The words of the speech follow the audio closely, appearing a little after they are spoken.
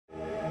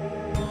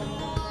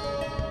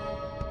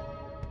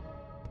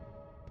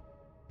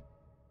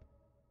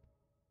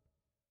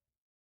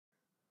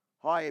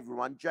Hi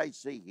everyone,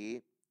 JC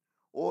here,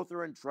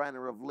 author and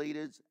trainer of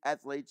leaders,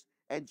 athletes,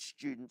 and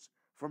students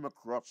from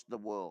across the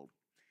world.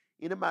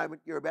 In a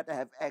moment, you're about to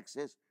have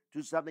access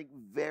to something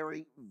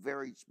very,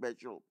 very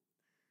special.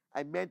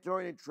 A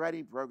mentoring and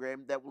training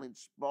program that will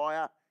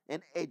inspire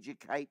and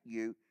educate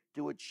you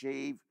to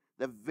achieve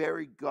the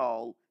very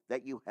goal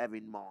that you have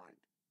in mind.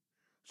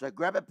 So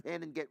grab a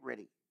pen and get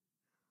ready.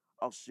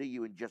 I'll see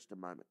you in just a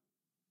moment.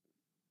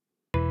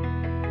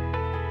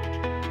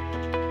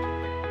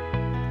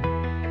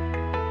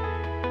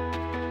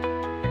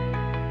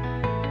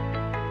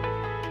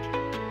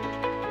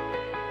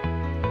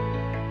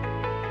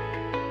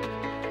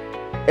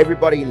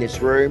 Everybody in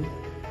this room,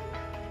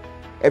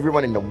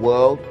 everyone in the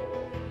world,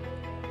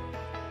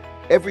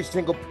 every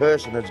single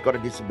person has got a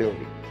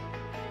disability.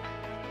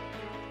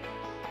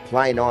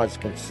 Plain eyes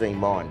can see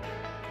mine.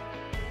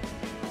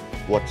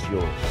 What's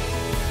yours?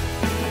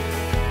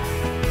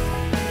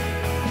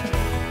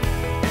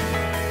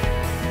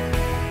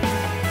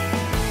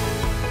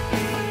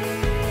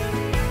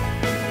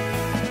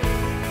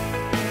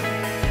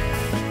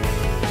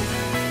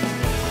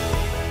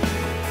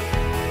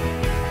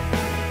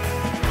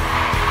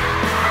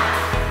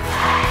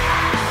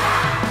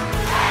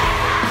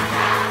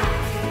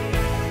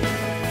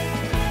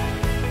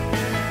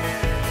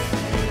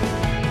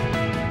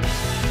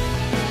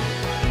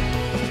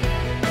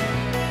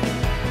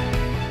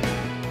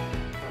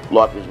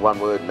 Life is one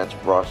word and that's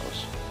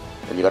priceless.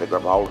 And you've got to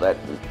grab hold of that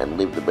and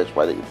live the best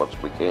way that you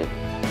possibly can.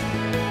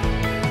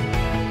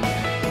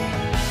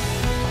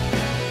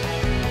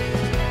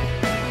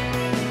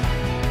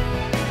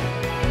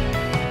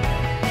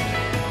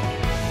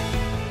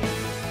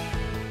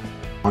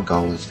 My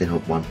goal is to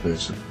help one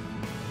person.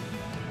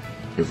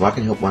 If I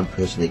can help one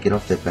person to get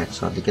off their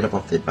backside, to get up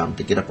off their bum,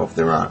 to get up off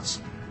their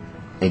arse,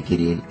 and get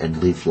in and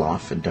live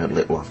life and don't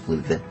let life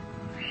live them,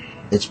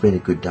 it's been a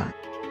good day.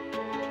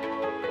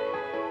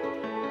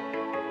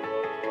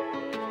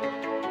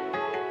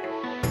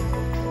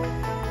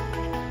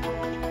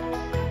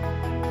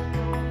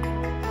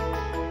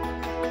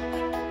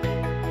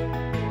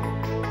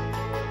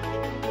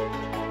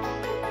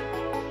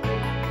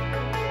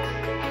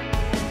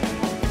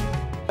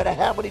 No matter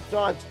how many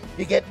times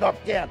you get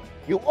knocked down,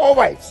 you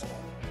always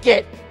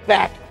get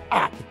back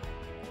up.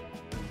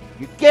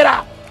 You get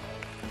up.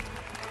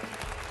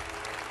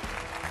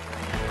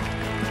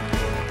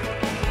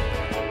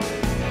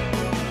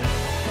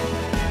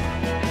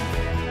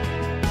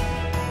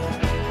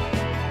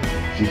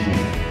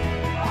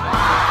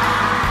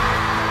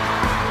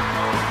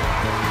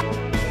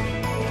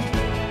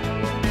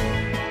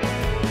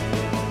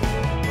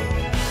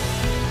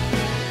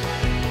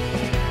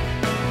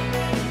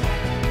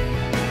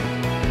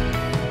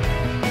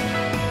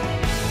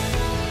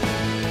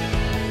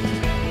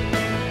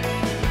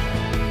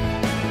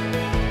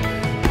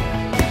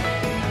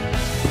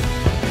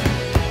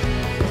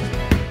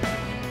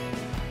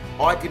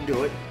 I can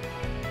do it.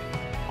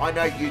 I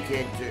know you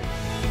can too.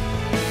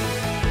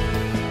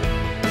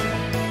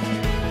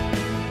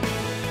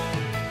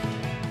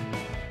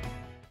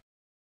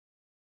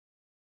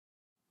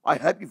 I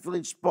hope you feel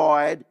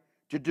inspired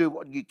to do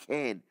what you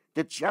can,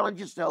 to challenge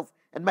yourself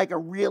and make a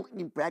real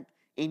impact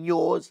in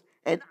yours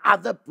and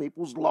other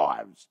people's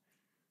lives.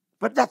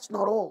 But that's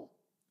not all.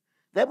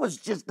 That was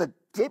just the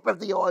tip of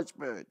the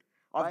iceberg.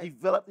 I've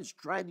developed this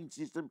training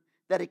system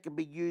that it can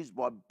be used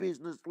by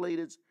business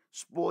leaders,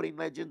 sporting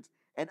legends,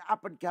 and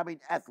up-and-coming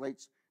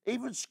athletes,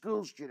 even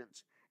school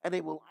students, and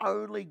it will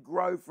only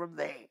grow from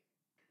there.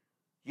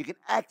 You can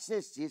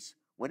access this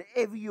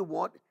whenever you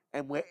want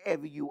and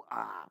wherever you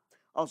are.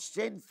 I'll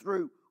send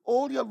through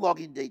all your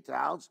login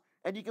details,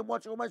 and you can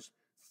watch almost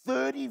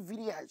 30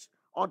 videos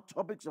on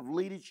topics of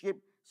leadership,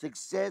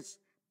 success,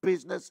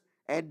 business,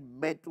 and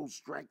mental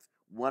strength.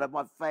 One of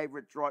my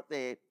favorites right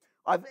there.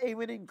 I've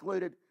even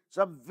included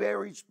some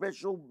very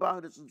special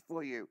bonuses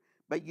for you,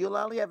 but you'll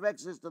only have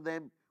access to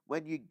them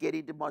when you get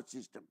into my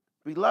system.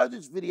 Below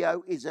this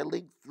video is a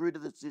link through to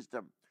the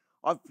system.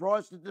 I've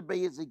priced it to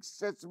be as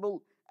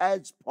accessible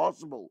as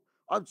possible.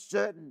 I'm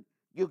certain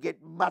you'll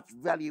get much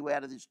value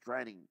out of this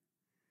training.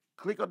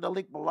 Click on the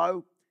link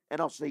below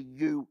and I'll see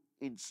you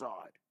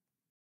inside.